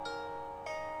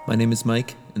My name is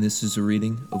Mike, and this is a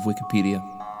reading of Wikipedia.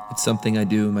 It's something I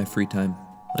do in my free time.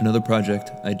 Another project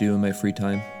I do in my free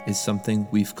time is something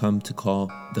we've come to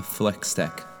call the Flex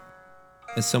Stack.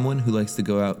 As someone who likes to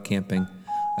go out camping,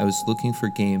 I was looking for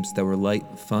games that were light,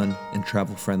 fun, and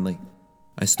travel-friendly.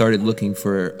 I started looking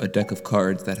for a deck of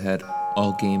cards that had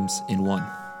all games in one.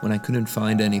 When I couldn't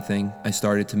find anything, I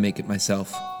started to make it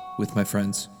myself with my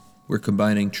friends. We're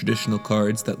combining traditional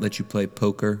cards that let you play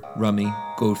poker, rummy,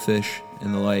 goldfish,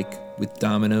 and the like with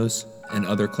dominoes and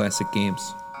other classic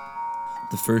games.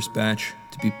 The first batch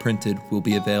to be printed will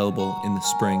be available in the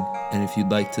spring, and if you'd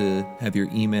like to have your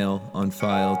email on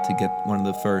file to get one of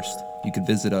the first, you could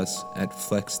visit us at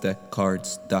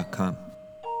flexdeckcards.com.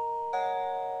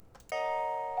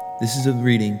 This is a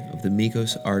reading of the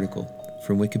Migos article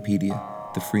from Wikipedia,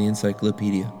 the free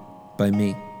encyclopedia, by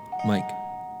me, Mike.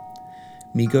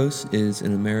 Migos is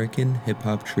an American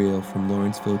hip-hop trio from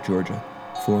Lawrenceville, Georgia,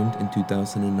 formed in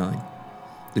 2009.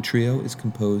 The trio is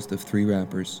composed of three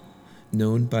rappers,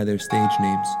 known by their stage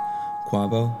names,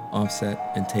 Quavo,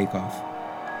 Offset, and Takeoff.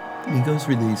 Migos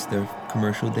released their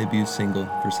commercial debut single,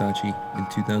 Versace, in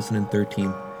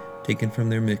 2013, taken from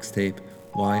their mixtape,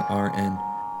 YRN.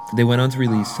 They went on to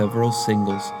release several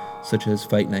singles, such as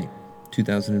Fight Night,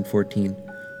 2014,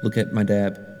 Look at My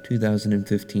Dab,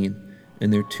 2015,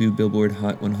 and their two Billboard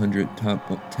Hot 100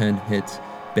 Top 10 hits,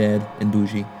 Bad and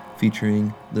Bougie,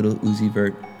 featuring Lil Uzi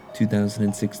Vert,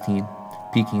 2016,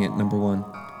 peaking at number 1,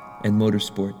 and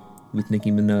Motorsport, with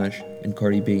Nicki Minaj and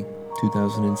Cardi B,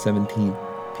 2017,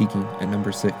 peaking at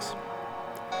number 6.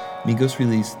 Migos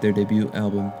released their debut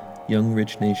album, Young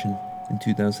Rich Nation, in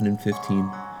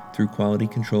 2015 through Quality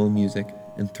Control Music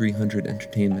and 300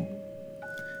 Entertainment.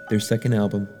 Their second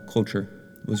album, Culture,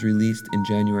 was released in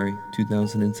January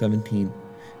 2017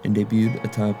 and debuted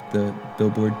atop the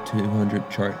Billboard 200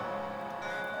 chart.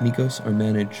 Migos are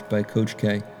managed by Coach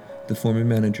K, the former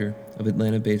manager of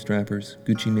Atlanta-based rappers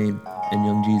Gucci Mane and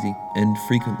Young Jeezy, and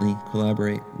frequently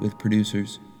collaborate with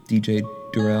producers DJ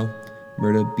Durrell,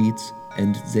 Murda Beats,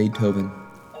 and Zaytoven.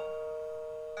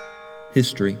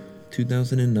 History,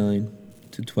 2009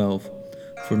 to 12,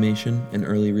 formation and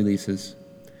early releases.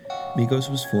 Migos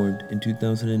was formed in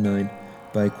 2009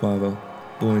 by Quavo,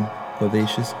 born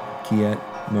Quavacious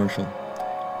Kiat Marshall,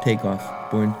 Takeoff,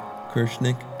 born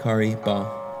Kirshnik Kari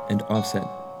Ball, and Offset,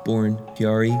 born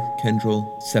Kiari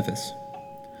Kendrell Cephas,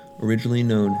 originally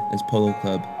known as Polo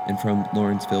Club and from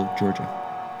Lawrenceville, Georgia.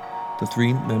 The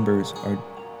three members are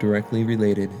directly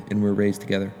related and were raised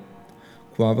together.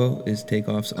 Quavo is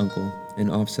Takeoff's uncle,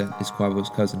 and Offset is Quavo's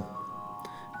cousin.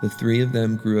 The three of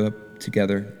them grew up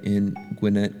together in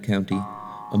Gwinnett County,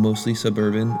 a mostly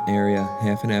suburban area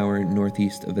half an hour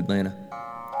northeast of Atlanta.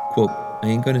 Quote, I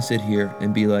ain't gonna sit here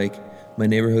and be like, my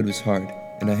neighborhood was hard,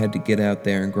 and I had to get out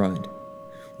there and grind.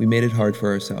 We made it hard for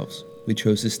ourselves. We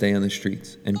chose to stay on the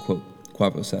streets, end quote,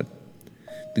 Quavo said.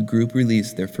 The group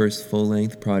released their first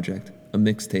full-length project, a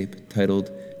mixtape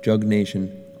titled Jug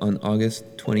Nation, on August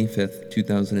 25,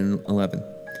 2011.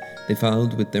 They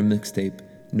followed with their mixtape,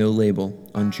 No Label,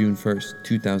 on June 1,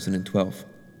 2012.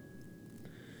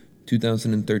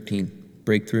 2013,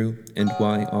 Breakthrough and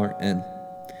YRN.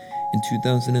 In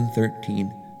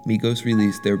 2013, Migos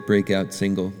released their breakout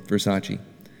single, Versace.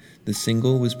 The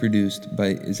single was produced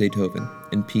by Zaytoven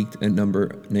and peaked at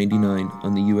number 99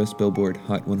 on the US Billboard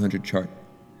Hot 100 chart.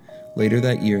 Later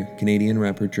that year, Canadian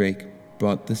rapper Drake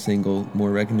brought the single more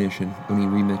recognition when he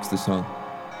remixed the song,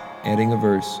 adding a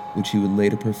verse which he would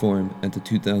later perform at the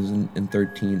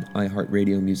 2013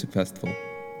 iHeartRadio Music Festival.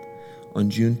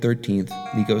 On June 13th,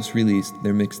 Migos released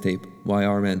their mixtape,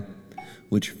 YRN,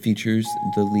 which features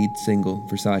the lead single,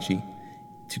 Versace,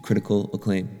 to critical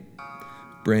acclaim.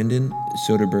 Brandon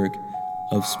Soderberg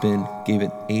of Spin gave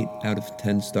it 8 out of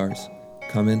 10 stars,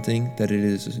 commenting that it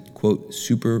is a, quote,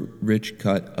 super rich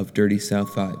cut of Dirty South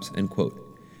vibes, end quote,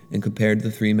 and compared the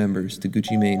three members to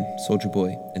Gucci Mane, Soulja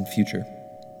Boy, and Future.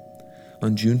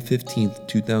 On June 15,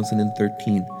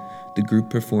 2013, the group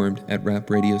performed at rap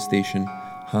radio station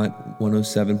Hot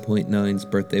 107.9's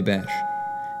Birthday Bash.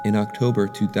 In October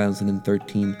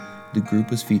 2013, the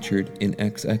group was featured in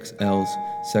XXL's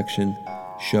section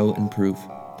Show and Prove.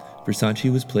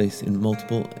 Versace was placed in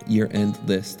multiple year-end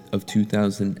lists of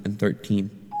 2013,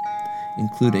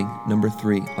 including number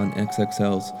 3 on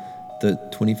XXL's The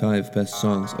 25 Best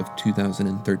Songs of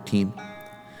 2013,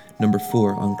 number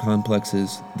 4 on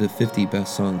Complex's The 50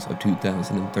 Best Songs of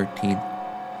 2013,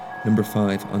 number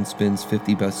 5 on Spin's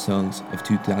 50 Best Songs of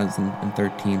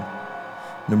 2013,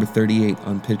 number 38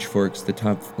 on Pitchfork's The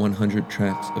Top 100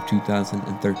 Tracks of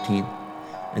 2013,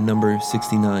 and number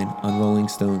 69 on Rolling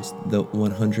Stone's The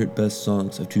 100 Best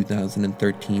Songs of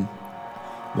 2013.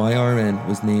 YRN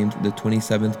was named the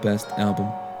 27th best album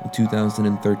of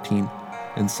 2013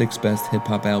 and 6th best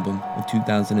hip-hop album of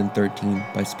 2013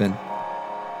 by Spin.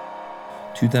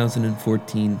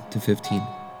 2014 to 15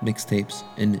 mixtapes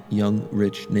in Young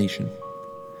Rich Nation.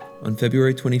 On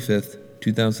February 25th,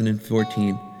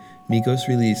 2014, Migos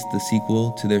released the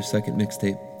sequel to their second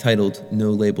mixtape, titled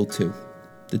No Label 2.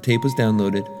 The tape was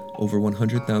downloaded over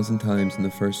 100,000 times in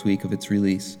the first week of its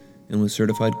release and was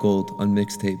certified gold on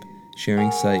mixtape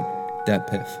sharing site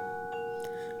DatPiff.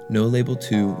 No Label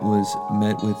 2 was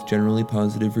met with generally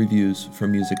positive reviews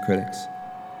from music critics.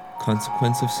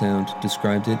 Consequence of Sound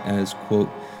described it as, quote,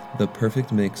 the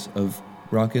perfect mix of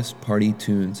raucous party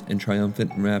tunes and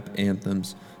triumphant rap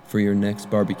anthems for your next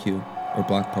barbecue or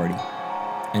block party,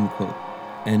 end quote.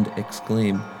 And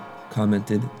Exclaim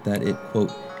commented that it,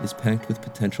 quote, is packed with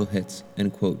potential hits,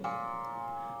 end quote.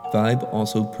 Vibe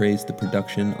also praised the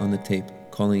production on the tape,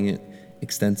 calling it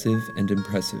extensive and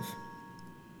impressive.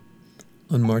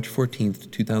 On March 14,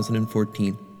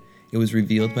 2014, it was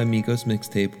revealed by Migos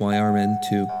mixtape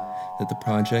YRN2 that the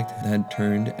project had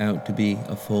turned out to be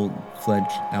a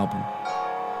full-fledged album.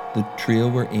 The trio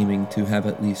were aiming to have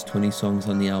at least 20 songs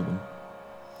on the album.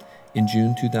 In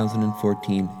June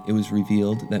 2014, it was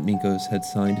revealed that Migos had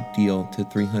signed a deal to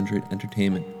 300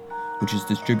 Entertainment, which is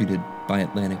distributed by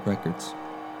Atlantic Records.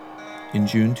 In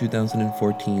June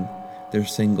 2014, their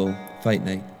single, Fight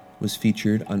Night, was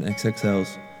featured on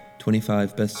XXL's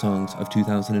 25 Best Songs of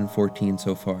 2014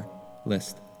 So Far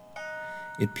list.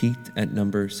 It peaked at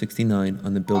number 69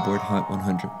 on the Billboard Hot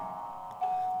 100.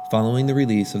 Following the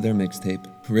release of their mixtape,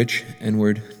 Rich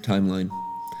N-Word Timeline,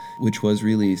 which was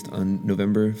released on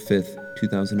November 5,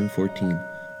 2014,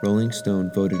 Rolling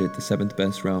Stone voted it the 7th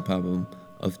best rap album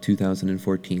of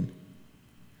 2014.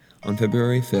 On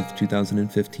February 5,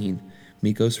 2015,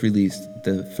 Migos released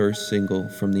the first single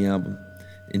from the album,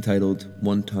 entitled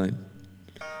One Time.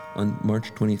 On March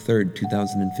 23,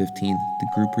 2015, the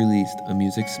group released a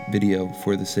music video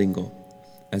for the single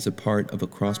as a part of a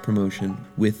cross-promotion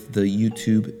with the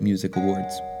YouTube Music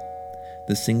Awards.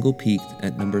 The single peaked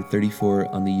at number 34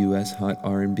 on the US Hot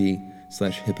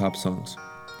R&B/hip-hop songs.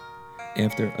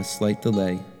 After a slight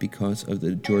delay because of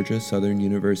the Georgia Southern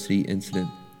University incident,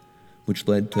 which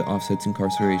led to Offset's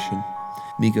incarceration,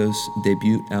 Migos'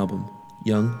 debut album,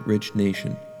 Young Rich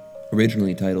Nation,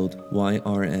 originally titled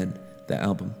YRN, the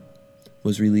album,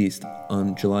 was released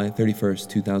on July 31,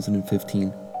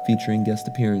 2015, featuring guest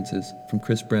appearances from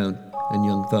Chris Brown and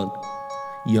Young Thug.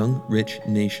 Young Rich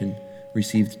Nation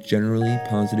received generally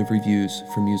positive reviews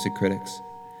from music critics.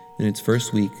 In its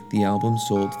first week, the album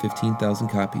sold 15,000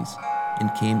 copies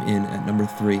and came in at number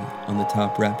 3 on the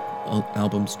top rap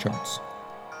albums charts.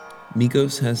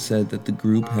 Migos has said that the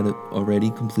group had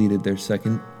already completed their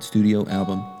second studio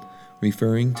album,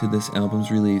 referring to this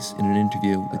album's release in an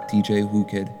interview with DJ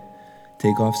Whookid.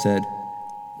 Takeoff said,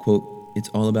 quote, it's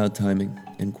all about timing,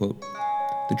 end quote.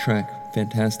 The track,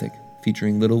 Fantastic,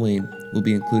 featuring Lil Wayne, will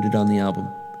be included on the album.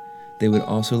 They would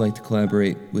also like to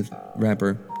collaborate with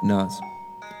rapper Nas.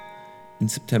 In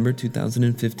September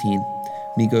 2015,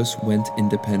 Migos went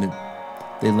independent.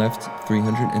 They left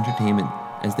 300 Entertainment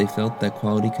as they felt that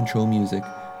Quality Control Music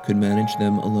could manage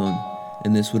them alone,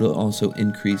 and this would also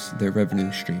increase their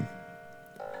revenue stream.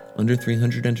 Under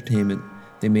 300 Entertainment,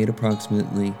 they made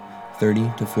approximately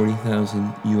 $30,000 to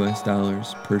 $40,000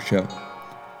 US per show.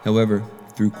 However,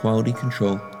 through Quality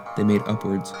Control, they made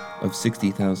upwards of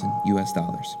 $60,000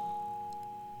 US.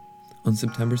 On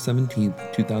September 17,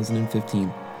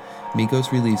 2015,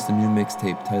 Migos released a new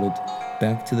mixtape titled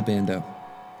Back to the Bando.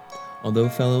 Although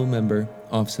fellow member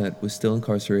Offset was still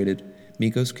incarcerated,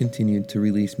 Migos continued to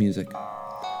release music.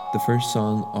 The first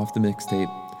song off the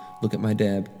mixtape, Look at My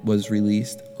Dab, was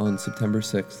released on September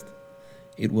 6th.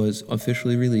 It was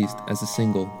officially released as a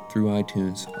single through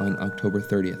iTunes on October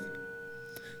 30th.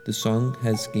 The song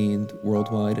has gained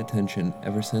worldwide attention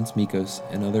ever since Migos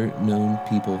and other known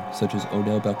people such as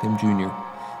Odell Beckham Jr.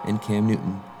 and Cam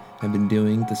Newton have been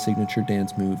doing the signature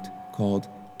dance move called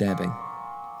dabbing.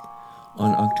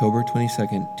 On October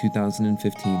 22,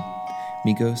 2015,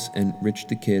 Migos and Rich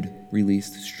the Kid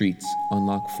released Streets on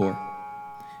Lock 4.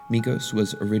 Migos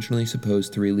was originally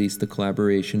supposed to release the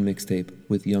collaboration mixtape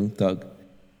with Young Thug,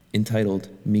 entitled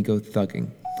Migo Thugging,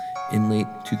 in late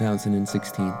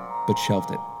 2016, but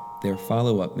shelved it. Their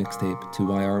follow-up mixtape to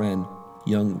YRN,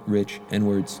 Young Rich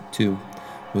N-Words 2,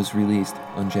 was released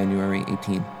on January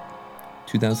 18,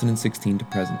 2016 to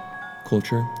present,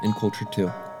 Culture and Culture 2.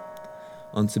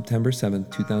 On September 7,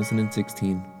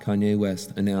 2016, Kanye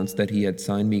West announced that he had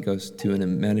signed Migos to a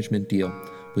management deal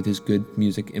with his Good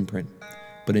Music imprint.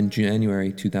 But in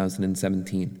January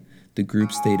 2017, The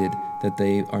group stated that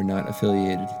they are not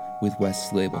affiliated with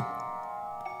West's label.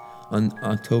 On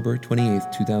October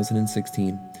 28,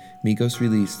 2016, Migos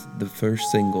released the first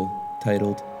single,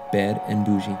 titled Bad and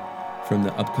Bougie, from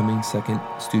the upcoming second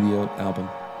studio album.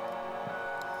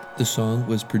 The song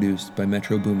was produced by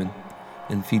Metro Boomin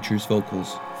and features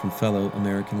vocals from fellow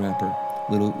American rapper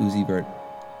Lil Uzi Vert.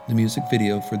 The music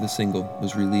video for the single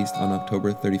was released on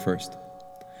October 31st.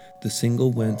 The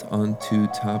single went on to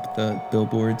top the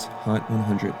Billboard's Hot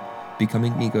 100,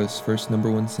 becoming Migos' first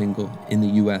 #1 single in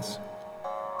the US.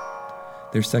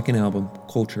 Their second album,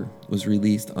 Culture, was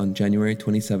released on January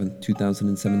 27,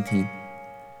 2017.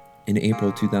 In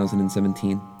April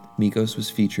 2017, Migos was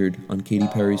featured on Katy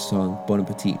Perry's song Bon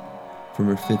Appetit from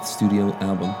her fifth studio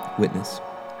album, Witness.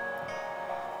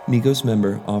 Migos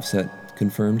member Offset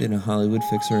confirmed in a Hollywood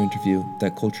Fixer interview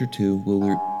that Culture 2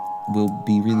 will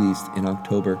be released in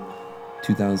October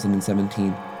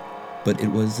 2017, but it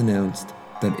was announced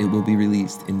that it will be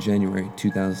released in January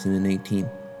 2018.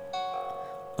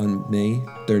 On May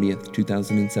 30th,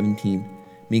 2017,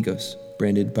 Migos,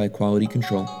 branded by Quality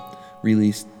Control,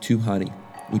 released Too Hotty,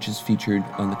 which is featured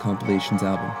on the compilations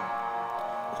album.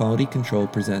 Quality Control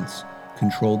presents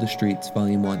Control the Streets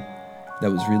Volume 1,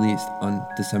 that was released on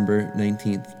December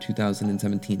 19th,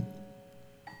 2017.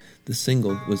 The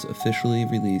single was officially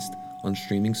released on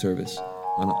streaming service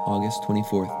on August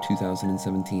 24th,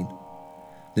 2017.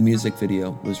 The music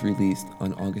video was released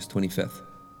on August 25th.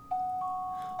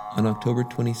 On October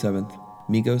 27th,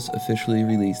 Migos officially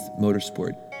released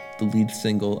Motorsport, the lead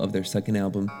single of their second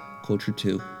album, Culture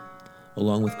 2,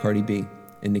 along with Cardi B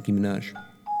and Nicki Minaj.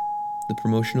 The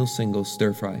promotional single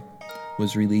Stir Fry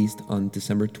was released on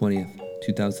December 20th,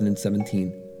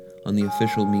 2017 on the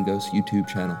official Migos YouTube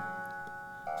channel.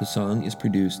 The song is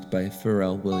produced by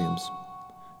Pharrell Williams.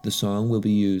 The song will be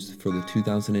used for the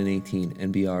 2018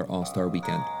 NBR All-Star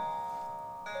Weekend.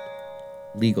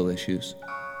 Legal issues.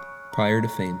 Prior to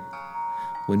fame,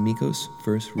 when Migos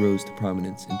first rose to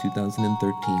prominence in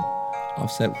 2013,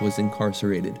 Offset was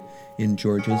incarcerated in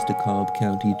Georgia's DeKalb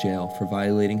County Jail for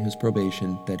violating his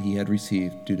probation that he had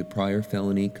received due to prior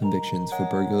felony convictions for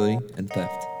burglary and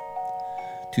theft.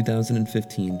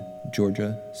 2015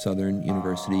 Georgia Southern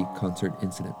University concert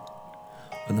incident.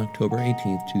 On October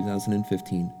 18,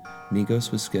 2015,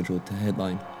 Migos was scheduled to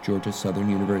headline Georgia Southern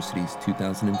University's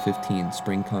 2015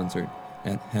 spring concert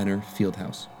at Hanner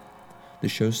Fieldhouse. The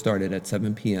show started at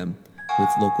 7 p.m. with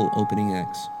local opening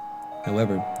acts.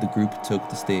 However, the group took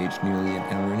the stage nearly an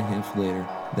hour and a half later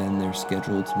than their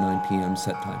scheduled 9 p.m.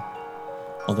 set time.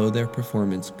 Although their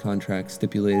performance contract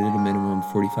stipulated a minimum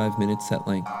 45-minute set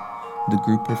length, the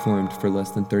group performed for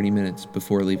less than 30 minutes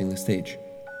before leaving the stage.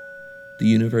 The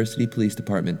University Police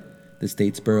Department, the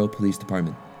Statesboro Police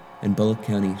Department, and Bullock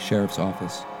County Sheriff's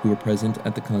Office, who were present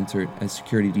at the concert as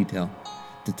security detail,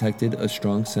 detected a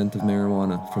strong scent of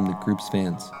marijuana from the group's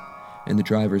fans, and the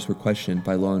drivers were questioned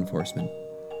by law enforcement.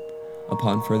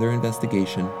 Upon further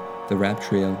investigation, the rap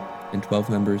trio and 12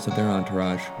 members of their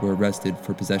entourage were arrested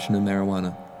for possession of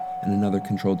marijuana and another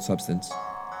controlled substance,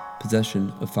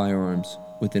 possession of firearms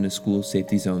within a school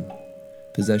safety zone,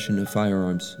 possession of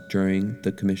firearms during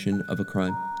the commission of a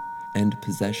crime, and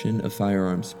possession of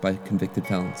firearms by convicted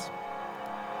felons.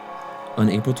 On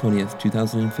April 20th,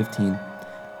 2015,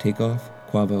 Takeoff,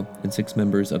 Quavo, and 6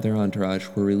 members of their entourage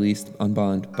were released on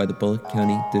bond by the Bullock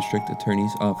County District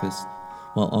Attorney's Office,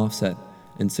 while Offset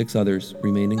and 6 others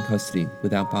remained in custody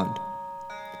without bond.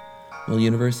 While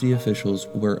university officials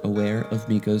were aware of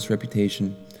Migos'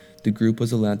 reputation, the group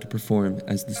was allowed to perform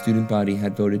as the student body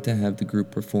had voted to have the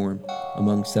group perform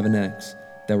among 7 acts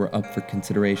that were up for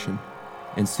consideration,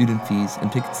 and student fees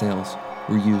and ticket sales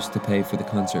were used to pay for the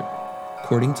concert.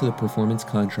 According to the performance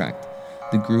contract,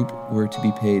 the group were to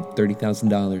be paid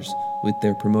 $30,000, with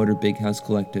their promoter Big House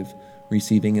Collective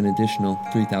receiving an additional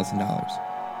 $3,000.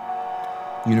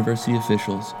 University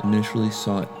officials initially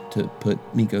sought to put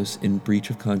Migos in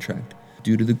breach of contract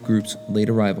due to the group's late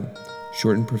arrival,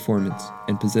 shortened performance,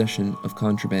 and possession of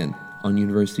contraband on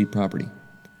university property.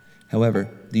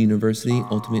 However, the university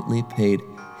ultimately paid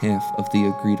half of the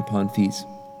agreed-upon fees.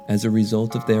 As a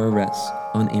result of their arrests,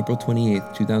 on April 28,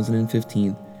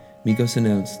 2015, Migos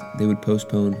announced they would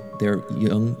postpone their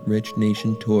Young Rich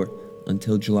Nation tour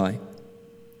until July.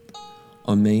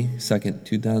 On May 2,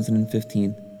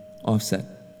 2015, Offset,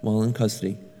 while in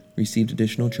custody, received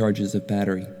additional charges of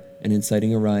battery and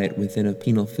inciting a riot within a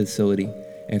penal facility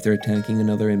after attacking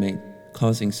another inmate,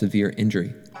 causing severe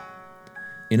injury.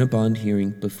 In a bond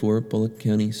hearing before Bullock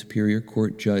County Superior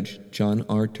Court Judge John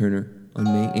R. Turner on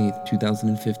May 8,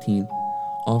 2015,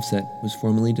 Offset was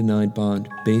formally denied bond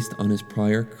based on his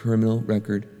prior criminal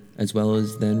record as well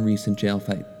as then recent jail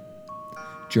fight.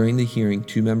 During the hearing,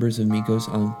 2 members of Migos'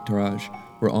 entourage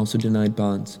were also denied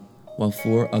bonds, while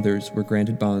 4 others were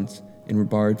granted bonds and were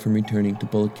barred from returning to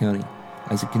Bullock County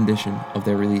as a condition of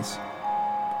their release.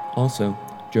 Also,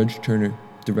 Judge Turner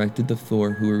directed the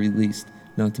 4 who were released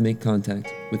not to make contact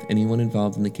with anyone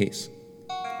involved in the case.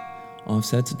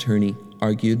 Offset's attorney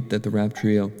argued that the rap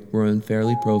trio were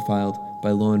unfairly profiled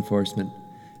by law enforcement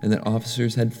and that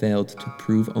officers had failed to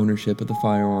prove ownership of the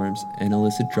firearms and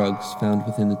illicit drugs found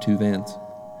within the 2 vans.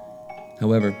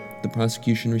 However, the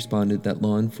prosecution responded that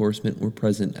law enforcement were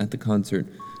present at the concert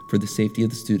for the safety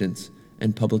of the students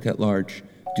and public at large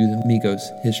due to Migos'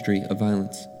 history of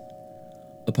violence.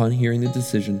 Upon hearing the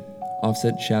decision,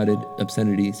 Offset shouted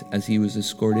obscenities as he was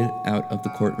escorted out of the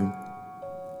courtroom.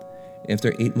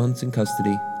 After 8 months in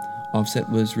custody, Offset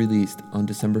was released on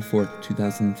December 4,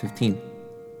 2015.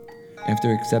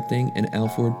 After accepting an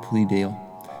Alford plea deal,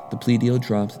 the plea deal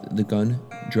dropped the gun,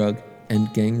 drug,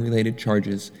 and gang-related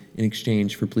charges in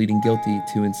exchange for pleading guilty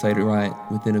to incite a riot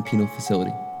within a penal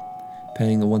facility,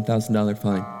 paying a $1,000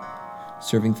 fine,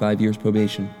 serving 5 years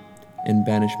probation, and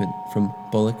banishment from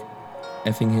Bullock,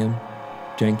 Effingham,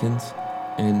 Jenkins,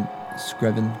 and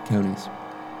Screven counties.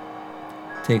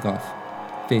 Takeoff,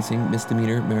 facing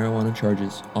misdemeanor marijuana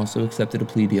charges, also accepted a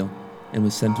plea deal and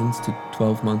was sentenced to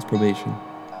 12 months probation.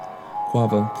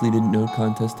 Quavo pleaded no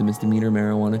contest to misdemeanor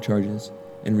marijuana charges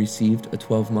and received a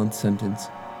 12-month sentence,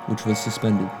 which was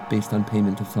suspended based on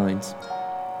payment of fines.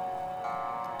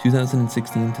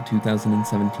 2016 to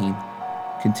 2017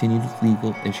 continued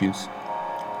legal issues.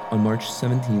 On March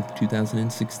 17,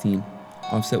 2016,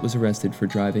 Offset was arrested for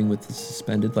driving with a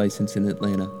suspended license in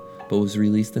Atlanta, but was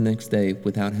released the next day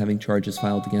without having charges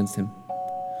filed against him.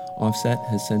 Offset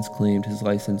has since claimed his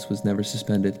license was never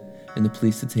suspended, and the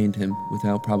police detained him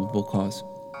without probable cause.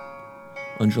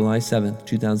 On July 7,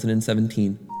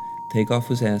 2017, Takeoff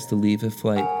was asked to leave a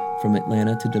flight from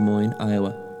Atlanta to Des Moines,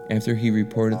 Iowa, after he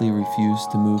reportedly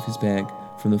refused to move his bag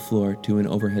from the floor to an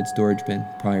overhead storage bin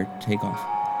prior to takeoff.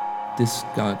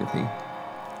 Discography: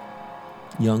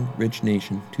 Young Rich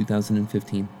Nation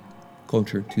 2015,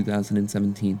 Culture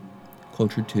 2017,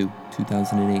 Culture 2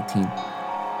 2018.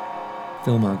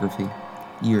 Filmography: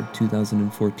 Year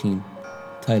 2014.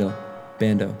 Title: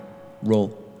 Bando.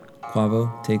 Role: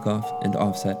 Quavo, Takeoff, and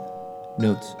Offset.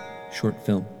 Notes: Short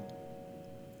film.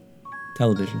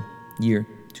 Television: Year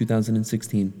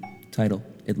 2016. Title: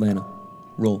 Atlanta.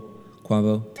 Role: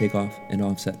 Quavo, Takeoff, and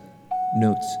Offset.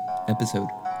 Notes: Episode: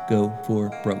 Go for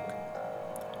Broke.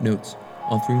 Notes: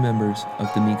 all 3 members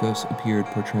of the Migos appeared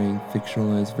portraying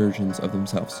fictionalized versions of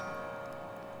themselves.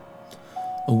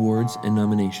 Awards and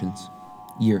nominations.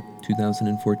 Year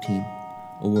 2014.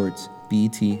 Awards: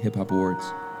 BET Hip Hop Awards.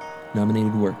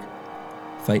 Nominated work: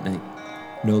 Fight Night,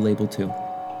 No Label 2.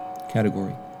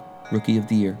 Category: Rookie of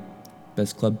the Year,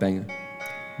 Best Club Banger,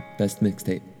 Best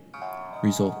Mixtape.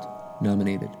 Result: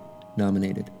 Nominated,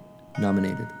 Nominated,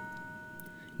 Nominated.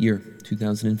 Year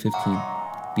 2015.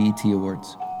 BET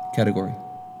Awards. Category: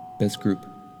 Best Group.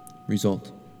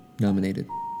 Result: Nominated.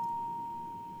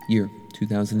 Year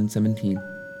 2017.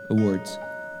 Awards: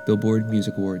 Billboard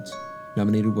Music Awards.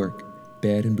 Nominated work: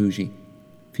 Bad and Bougie,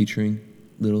 featuring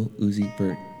Lil Uzi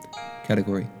Vert.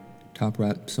 Category: Top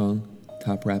Rap Song,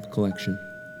 Top Rap Collection.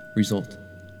 Result: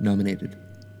 Nominated.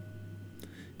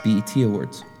 BET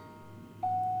Awards: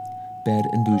 Bad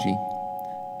and Bougie,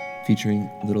 featuring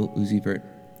Lil Uzi Vert.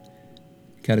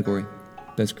 Category: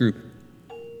 Best Group.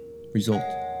 Result: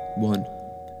 1.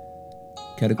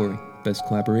 Category: Best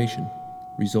Collaboration.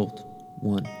 Result: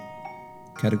 1.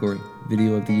 Category: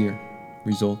 Video of the Year.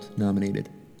 Result: Nominated.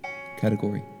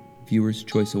 Category: Viewers'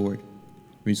 Choice Award.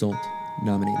 Result: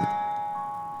 Nominated.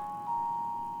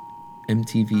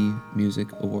 MTV Music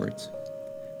Awards.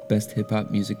 Best Hip Hop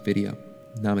Music Video.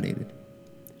 Nominated.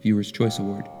 Viewers' Choice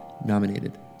Award.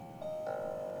 Nominated.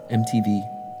 MTV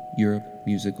Europe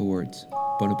Music Awards.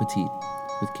 Bon Appetit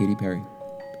with Katy Perry.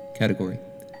 Category: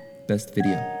 Best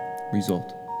Video.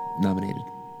 Result: Nominated.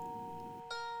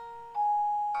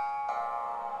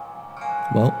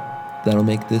 Well, that'll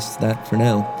make this that for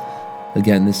now.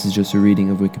 Again, this is just a reading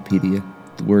of Wikipedia.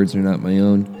 The words are not my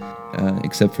own,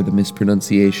 except for the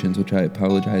mispronunciations, which I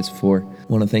apologize for. I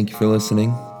want to thank you for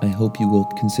listening. I hope you will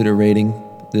consider rating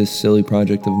this silly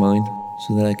project of mine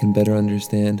so that I can better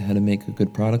understand how to make a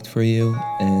good product for you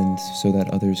and so that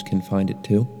others can find it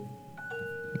too.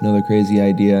 Another crazy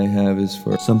idea I have is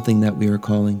for something that we are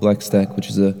calling Flex Deck, which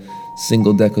is a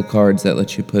single deck of cards that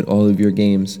lets you put all of your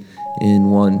games in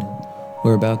one.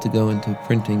 We're about to go into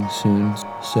printing soon,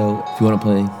 so if you want to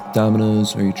play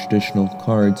dominoes or your traditional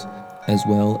cards, as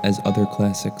well as other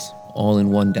classics, all in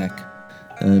one deck,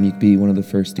 you could be one of the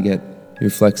first to get your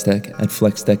flex deck at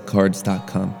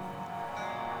flexdeckcards.com.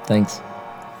 Thanks.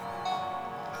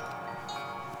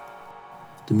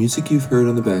 The music you've heard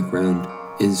on the background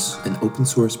is an open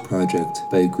source project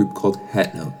by a group called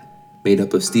Hatnote, made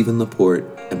up of Stephen Laporte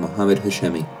and Mohammed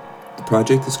Hashemi. The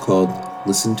project is called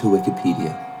Listen to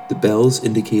Wikipedia. The bells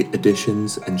indicate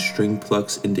additions and string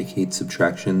plucks indicate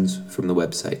subtractions from the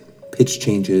website. Pitch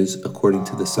changes according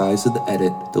to the size of the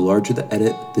edit. The larger the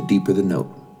edit, the deeper the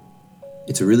note.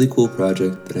 It's a really cool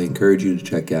project that I encourage you to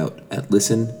check out at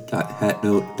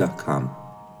listen.hatnote.com.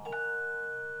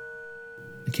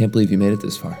 I can't believe you made it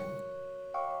this far.